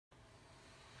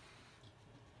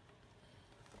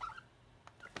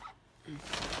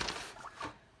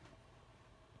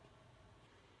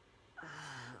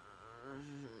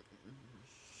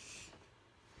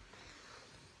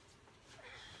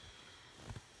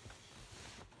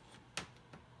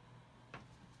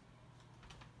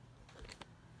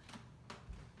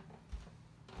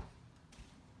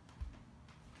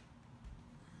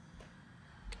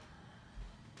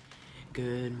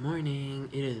Good morning.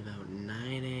 It is about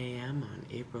 9 a.m. on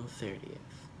April 30th.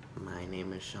 My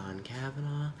name is Sean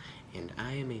Kavanaugh, and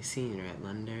I am a senior at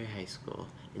Londonderry High School.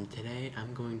 And today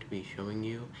I'm going to be showing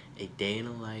you a day in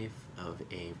the life of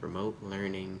a remote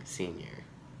learning senior.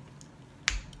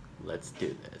 Let's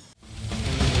do this.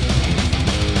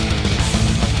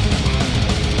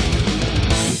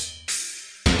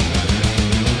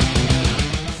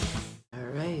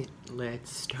 Alright,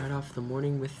 let's start off the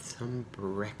morning with some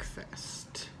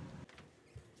breakfast.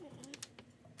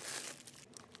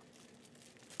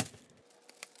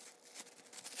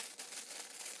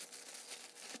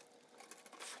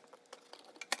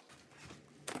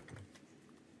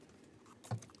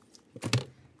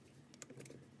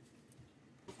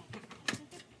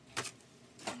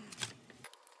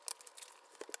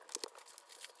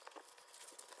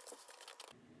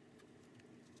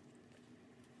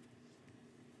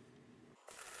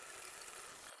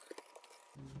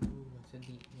 What's in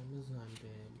the Amazon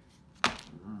bed?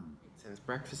 Since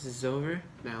breakfast is over,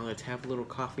 now let's have a little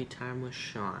coffee time with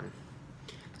Sean.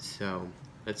 So,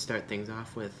 let's start things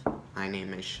off with, my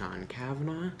name is Sean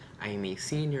Kavanaugh. I am a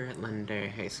senior at Londonderry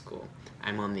High School.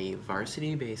 I'm on the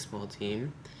varsity baseball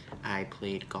team. I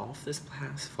played golf this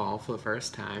past fall for the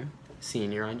first time.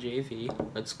 Senior on JV.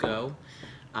 Let's go.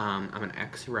 I'm an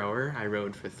ex-rower. I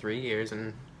rowed for 3 years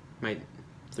and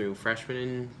through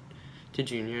freshman to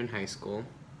junior in high school.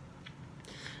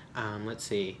 Let's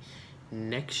see.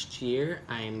 Next year,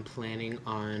 I'm planning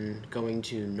on going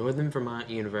to Northern Vermont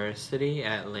University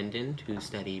at Linden to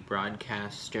study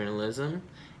broadcast journalism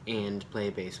and play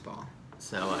baseball.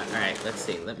 So, alright, let's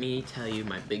see. Let me tell you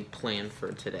my big plan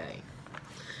for today.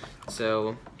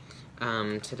 So,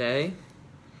 today,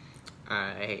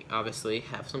 I obviously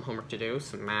have some homework to do,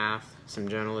 some math, some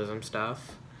journalism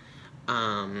stuff.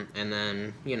 And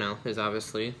then, there's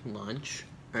obviously lunch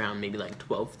around maybe like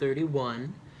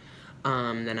 12:31.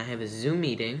 Then I have a Zoom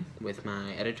meeting with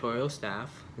my editorial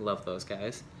staff. Love those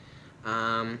guys.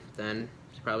 Then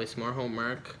there's probably some more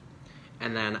homework.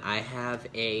 And then I have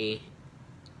a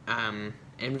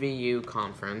NVU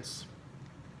conference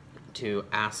to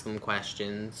ask them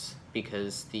questions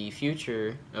because the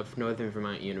future of Northern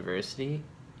Vermont University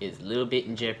is a little bit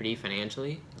in jeopardy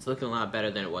financially. It's looking a lot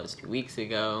better than it was 2 weeks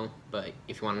ago, but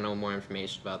if you want to know more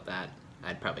information about that,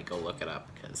 I'd probably go look it up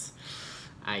because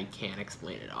I can't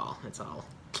explain it all. It's all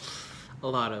a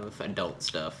lot of adult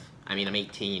stuff. I mean, I'm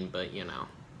 18, but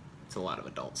it's a lot of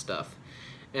adult stuff.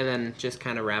 And then just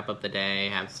kind of wrap up the day,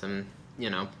 have some,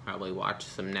 probably watch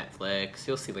some Netflix.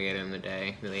 You'll see later in the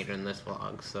day, later in this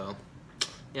vlog. So,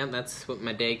 yeah, that's what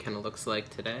my day kind of looks like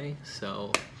today.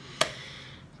 So,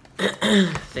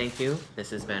 thank you.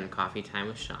 This has been Coffee Time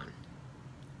with Sean.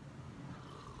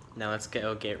 Now let's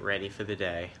go get ready for the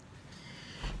day.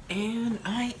 And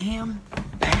I am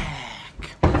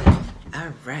back.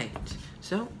 Alright,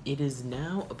 so it is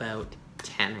now about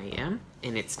 10 a.m.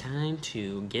 and it's time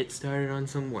to get started on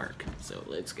some work. So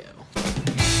let's go.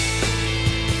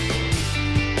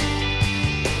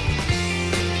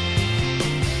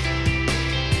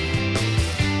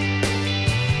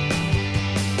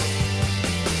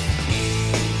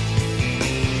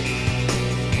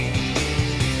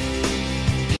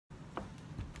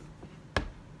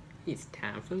 It's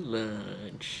time for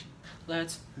lunch.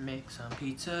 Let's make some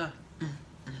pizza.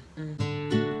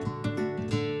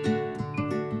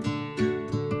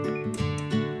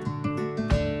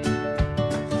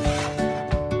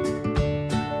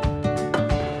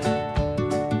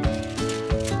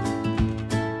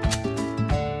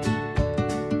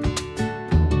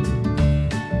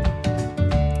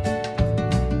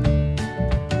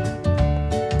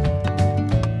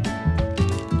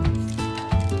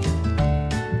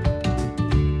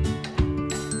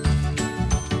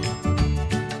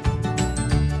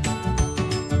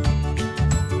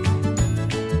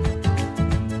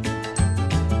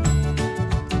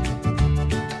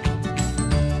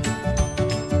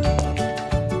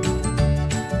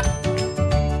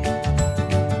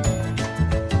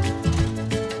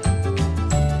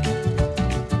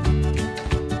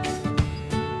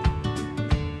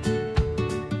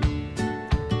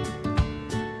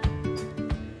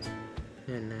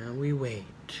 And now we wait.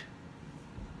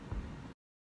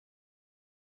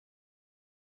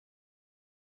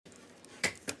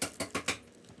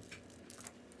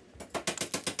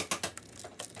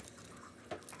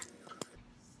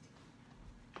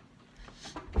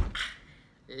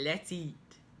 Let's eat.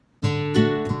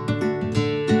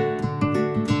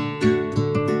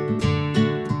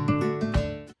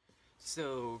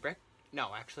 So,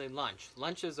 lunch.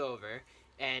 Lunch is over,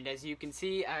 and as you can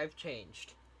see, I've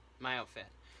changed my outfit.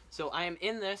 So I am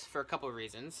in this for a couple of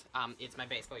reasons. It's my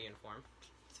baseball uniform.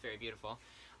 It's very beautiful.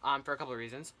 For a couple of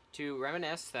reasons. To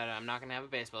reminisce that I'm not going to have a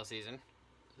baseball season,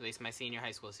 at least my senior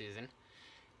high school season.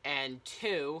 And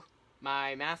two,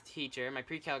 my math teacher, my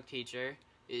pre-calc teacher,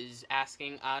 is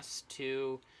asking us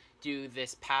to do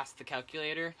this pass the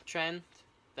calculator trend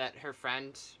that her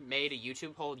friend made a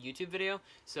whole YouTube video.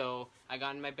 So I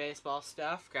got in my baseball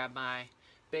stuff, grabbed my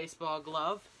baseball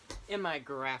glove and my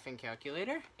graphing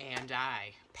calculator, and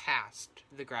I passed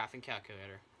the graphing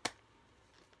calculator.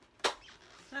 What's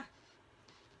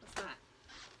that?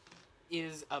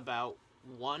 Is about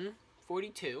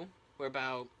 1:42. We're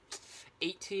about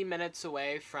 18 minutes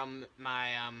away from my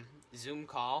Zoom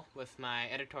call with my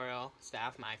editorial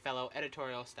staff, my fellow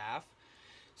editorial staff.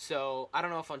 So I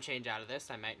don't know if I'll change out of this.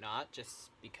 I might not, just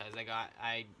because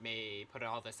I may put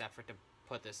all this effort to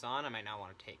put this on. I might not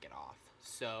want to take it off.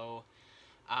 So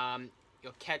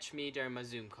you'll catch me during my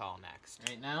Zoom call next.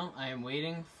 Right now, I am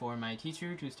waiting for my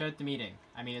teacher to start the meeting.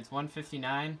 I mean, it's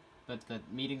 1:59, but the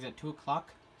meeting's at 2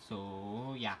 o'clock.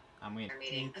 So yeah, I'm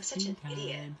waiting. I'm such an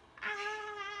idiot.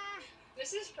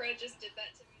 Mrs. Pro just did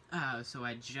that to me. So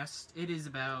it is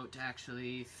about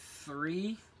actually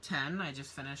 3:10. I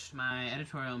just finished my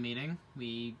editorial meeting.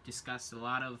 We discussed a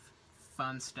lot of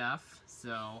fun stuff.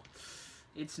 So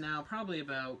it's now probably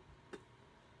about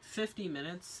 50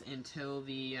 minutes until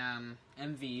the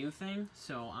MVU thing.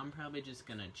 So I'm probably just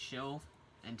gonna chill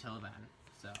until then.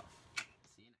 So see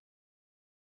you next.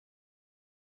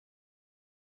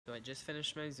 So I just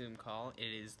finished my Zoom call.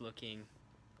 It is looking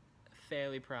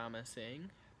fairly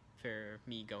promising for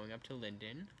me going up to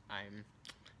Linden. I'm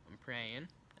praying.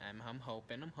 I'm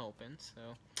hoping.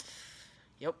 So,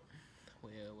 yep.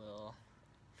 We'll.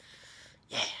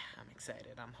 Yeah, I'm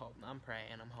excited. I'm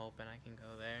praying. I'm hoping I can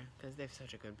go there because they have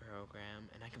such a good program,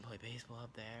 and I can play baseball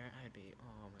up there.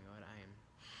 Oh my god,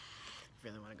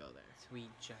 really want to go there. So we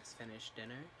just finished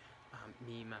dinner.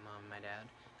 Me, my mom, and my dad.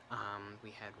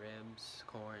 We had ribs,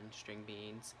 corn, string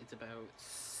beans. It's about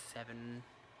 7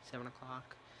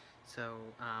 o'clock.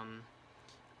 So,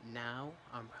 now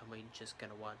I'm probably just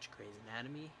gonna watch Grey's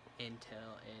Anatomy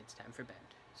until it's time for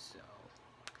bed. So,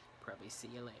 probably see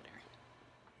you later.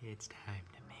 It's time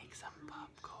to make some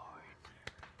popcorn.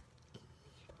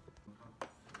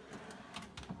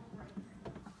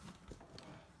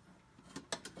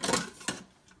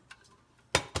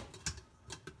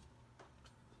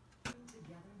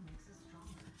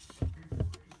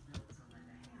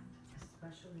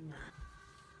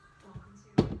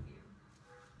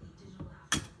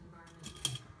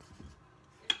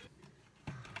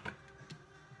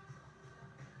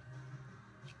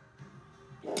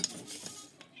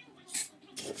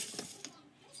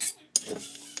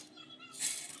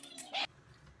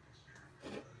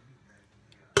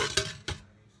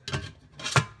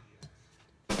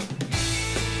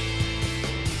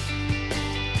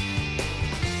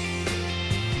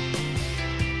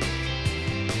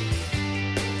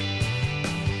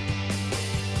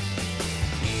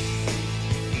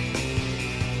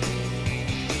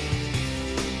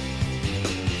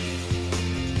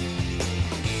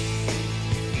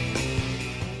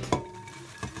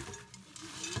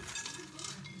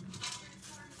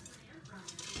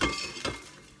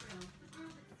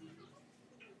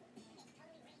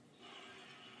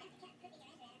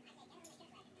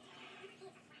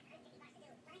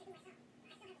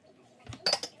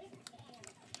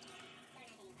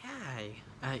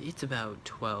 It's about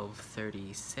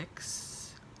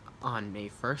 12:36 on May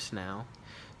 1st now,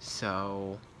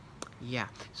 so yeah.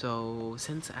 So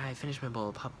since I finished my bowl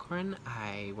of popcorn,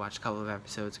 I watched a couple of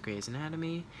episodes of Grey's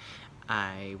Anatomy.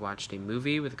 I watched a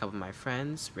movie with a couple of my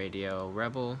friends, Radio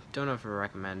Rebel. Don't know if I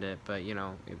recommend it, but you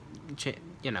know,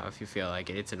 if you feel like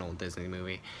it, it's an old Disney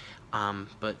movie.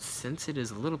 But since it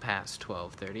is a little past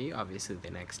 12:30, obviously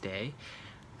the next day,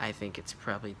 I think it's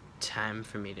probably time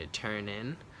for me to turn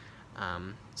in.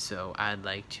 So I'd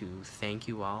like to thank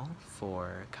you all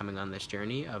for coming on this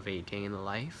journey of a day in the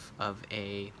life of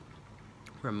a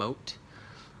remote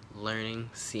learning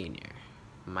senior.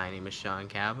 My name is Sean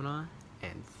Kavanaugh,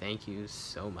 and thank you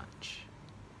so much.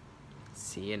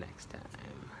 See you next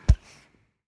time.